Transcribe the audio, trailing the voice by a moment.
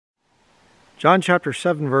John chapter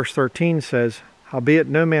 7 verse 13 says, "Howbeit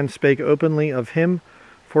no man spake openly of him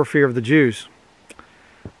for fear of the Jews."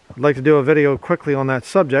 I'd like to do a video quickly on that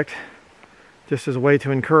subject, just as a way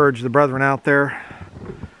to encourage the brethren out there.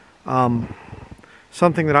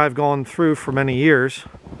 Something that I've gone through for many years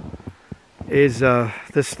is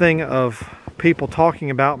this thing of people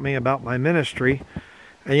talking about me, about my ministry,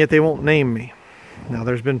 and yet they won't name me. Now,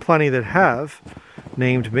 there's been plenty that have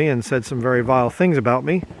named me and said some very vile things about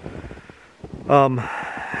me.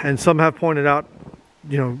 And some have pointed out,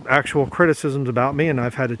 actual criticisms about me, and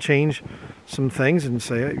I've had to change some things and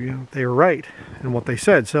say, they were right in what they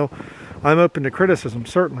said. So I'm open to criticism,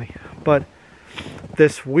 certainly. But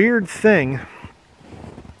this weird thing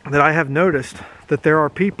that I have noticed, that there are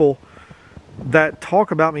people that talk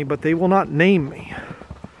about me, but they will not name me.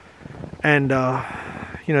 And,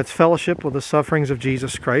 it's fellowship with the sufferings of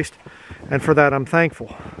Jesus Christ. And for that, I'm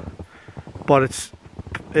thankful. But it's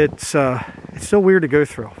still weird to go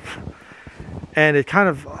through. And it kind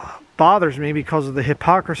of bothers me because of the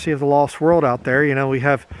hypocrisy of the lost world out there. We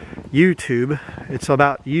have YouTube. It's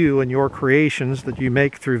about you and your creations that you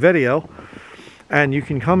make through video. And you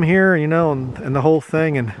can come here, and the whole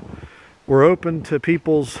thing, and we're open to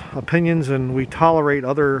people's opinions, and we tolerate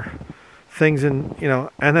other things, and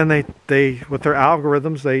and then they with their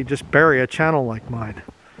algorithms, they just bury a channel like mine.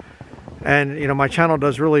 And my channel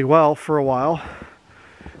does really well for a while,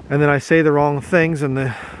 and then I say the wrong things, and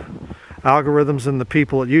the algorithms and the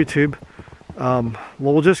people at YouTube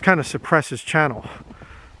will just kind of suppress his channel.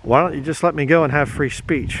 Why don't you just let me go and have free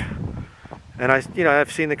speech? And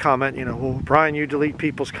I've seen the comment, well, Brian, you delete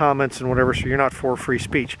people's comments and whatever, so you're not for free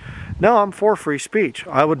speech. No, I'm for free speech.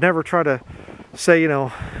 I would never try to say,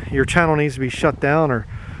 your channel needs to be shut down, or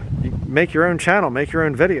make your own channel, make your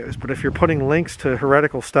own videos. But if you're putting links to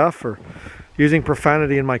heretical stuff or using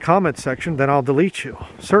profanity in my comment section, then I'll delete you,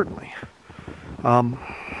 certainly.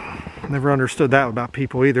 Never understood that about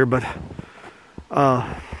people either, but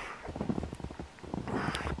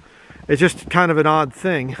it's just kind of an odd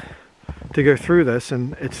thing to go through this.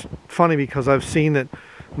 And it's funny because I've seen that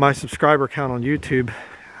my subscriber count on YouTube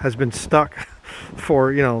has been stuck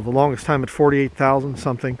for the longest time at 48,000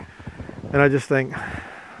 something, and I just think,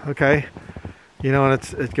 okay, and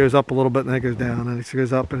it goes up a little bit, and then it goes down, and it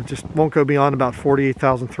goes up, and it just won't go beyond about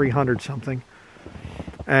 48,300 something.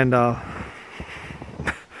 And I've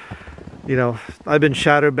been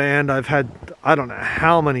shadow banned. I've had, I don't know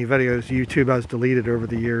how many videos YouTube has deleted over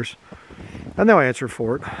the years, and now I answer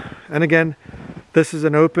for it. And again, this is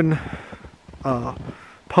an open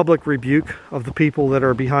public rebuke of the people that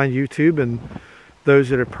are behind YouTube and those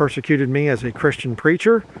that have persecuted me as a Christian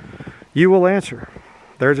preacher. You will answer.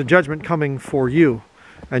 There's a judgment coming for you,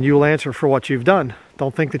 and you will answer for what you've done.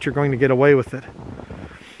 Don't think that you're going to get away with it.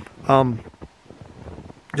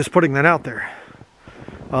 Just putting that out there.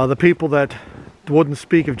 The people that wouldn't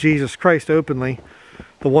speak of Jesus Christ openly,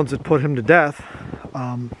 the ones that put him to death,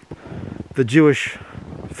 the Jewish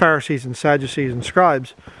Pharisees and Sadducees and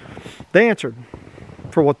scribes, they answered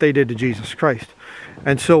for what they did to Jesus Christ.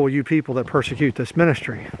 And so will you people that persecute this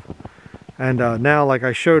ministry. And now, like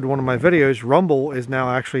I showed in one of my videos, Rumble is now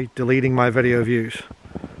actually deleting my video views.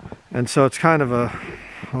 And so it's kind of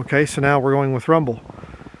okay, so now we're going with Rumble.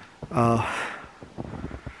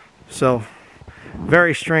 So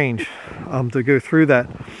very strange to go through that.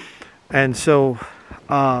 And so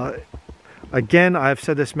again, I've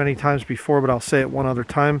said this many times before, but I'll say it one other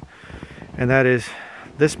time, and that is,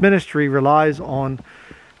 this ministry relies on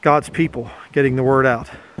God's people getting the word out,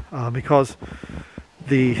 because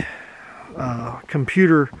the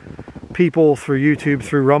computer people through YouTube,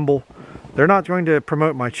 through Rumble, they're not going to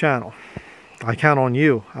promote my channel. I count on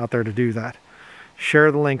you out there to do that.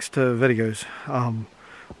 Share the links to videos.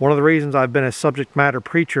 One of the reasons I've been a subject matter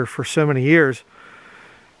preacher for so many years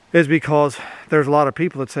is because there's a lot of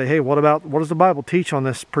people that say, hey, what does the Bible teach on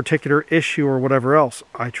this particular issue or whatever else?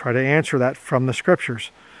 I try to answer that from the scriptures.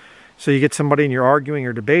 So you get somebody and you're arguing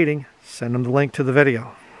or debating, send them the link to the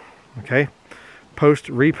video. Okay?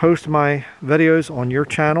 Repost my videos on your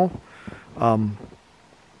channel. Go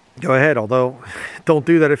ahead, although don't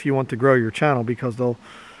do that if you want to grow your channel, because they'll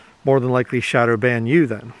more than likely shadow ban you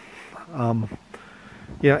then.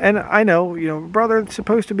 And I know, brother, it's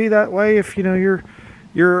supposed to be that way. If you're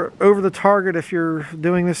over the target, if you're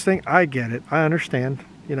doing this thing, I get it. I understand.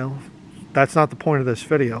 That's not the point of this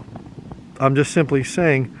video. I'm just simply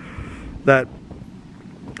saying that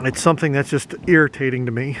it's something that's just irritating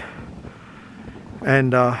to me.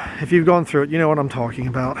 And if you've gone through it, you know what I'm talking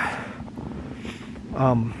about.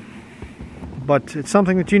 But it's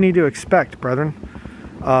something that you need to expect, brethren.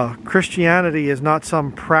 Christianity is not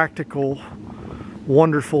some practical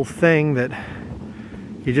wonderful thing that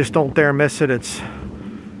you just don't dare miss it. It's,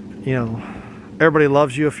 you know, everybody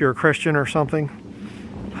loves you if you're a Christian or something.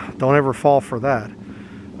 Don't ever fall for that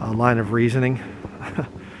line of reasoning.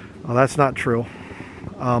 Well, that's not true.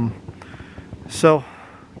 So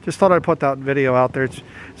just thought I'd put that video out there. It's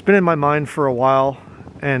been in my mind for a while,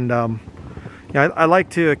 and yeah, I like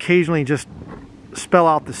to occasionally just spell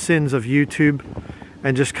out the sins of YouTube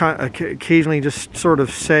and just occasionally just sort of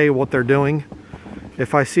say what they're doing.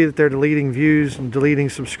 If I see that they're deleting views and deleting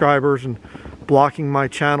subscribers and blocking my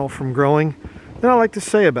channel from growing, then I like to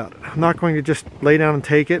say about it. I'm not going to just lay down and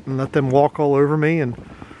take it and let them walk all over me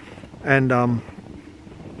and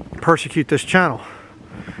persecute this channel.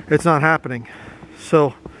 It's not happening.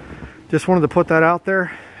 So just wanted to put that out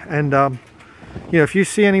there. And you know, if you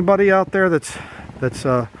see anybody out there that's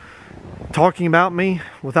talking about me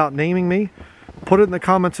without naming me, put it in the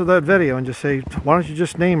comments of that video and just say, why don't you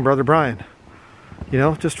just name Brother Brian? You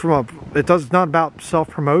know, just from it's not about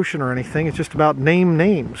self-promotion or anything. It's just about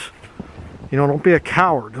names. You know, don't be a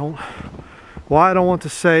coward. Well, I don't want to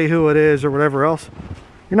say who it is or whatever else.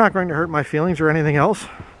 You're not going to hurt my feelings or anything else.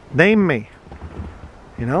 Name me.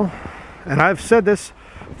 You know, and I've said this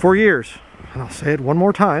for years, and I'll say it one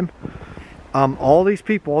more time. All these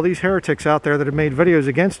people, all these heretics out there that have made videos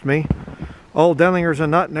against me, oh, Denlinger's a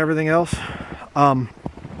nut and everything else,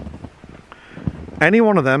 any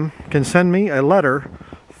one of them can send me a letter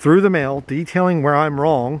through the mail detailing where I'm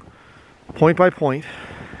wrong, point by point,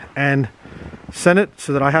 and send it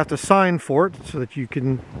so that I have to sign for it so that you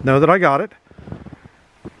can know that I got it,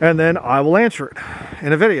 and then I will answer it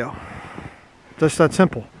in a video. Just that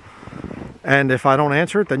simple. And if I don't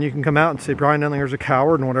answer it, then you can come out and say Brian Denlinger's a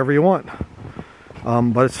coward and whatever you want.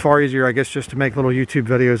 But it's far easier, I guess, just to make little YouTube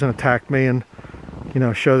videos and attack me and, you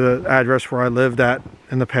know, show the address where I lived at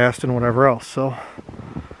in the past and whatever else. So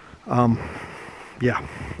yeah,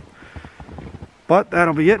 but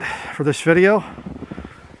that'll be it for this video.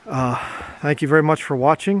 Thank you very much for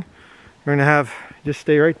watching. We're going to just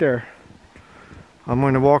stay right there. I'm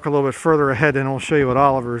going to walk a little bit further ahead and I'll show you what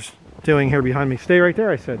Oliver's doing here behind me. Stay right there,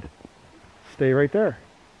 I said. Stay right there.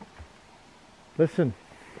 Listen.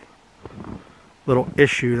 Little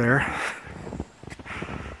issue there.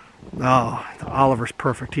 Oh, Oliver's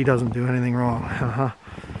perfect. He doesn't do anything wrong.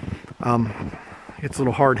 It's a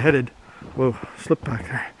little hard-headed. Whoa, slip back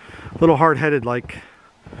there. A little hard-headed like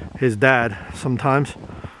his dad sometimes.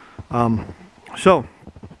 So,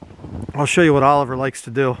 I'll show you what Oliver likes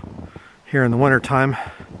to do here in the wintertime.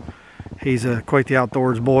 He's quite the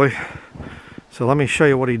outdoors boy. So let me show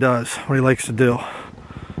you what he does, what he likes to do.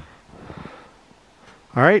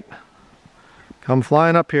 Alright, come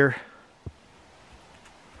flying up here.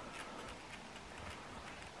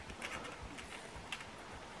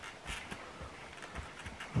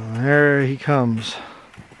 There he comes.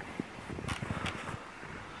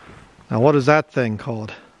 Now what is that thing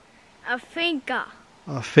called? A finca.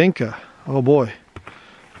 A finca. Oh boy.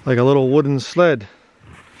 Like a little wooden sled.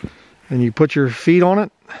 And you put your feet on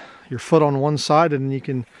it, your foot on one side, and you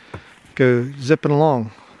can go zipping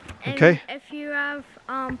along. Okay? And if you have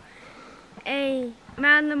a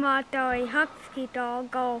Malamute or a Husky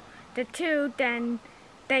dog or the two, then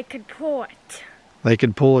they could pull it. They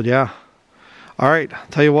could pull it, yeah. Alright, I'll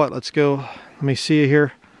tell you what, let's go. Let me see you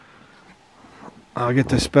here. I'll get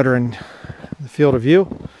this better in the field of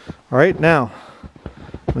view. Alright, now,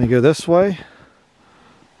 let me go this way.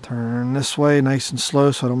 Turn this way nice and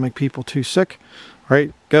slow so I don't make people too sick.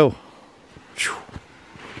 Alright, go.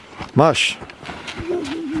 Mush.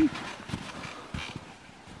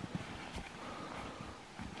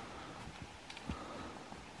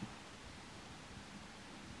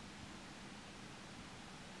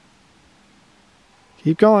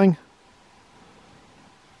 Keep going.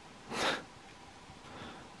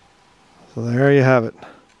 So there you have it.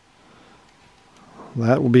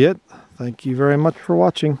 That will be it. Thank you very much for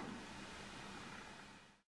watching.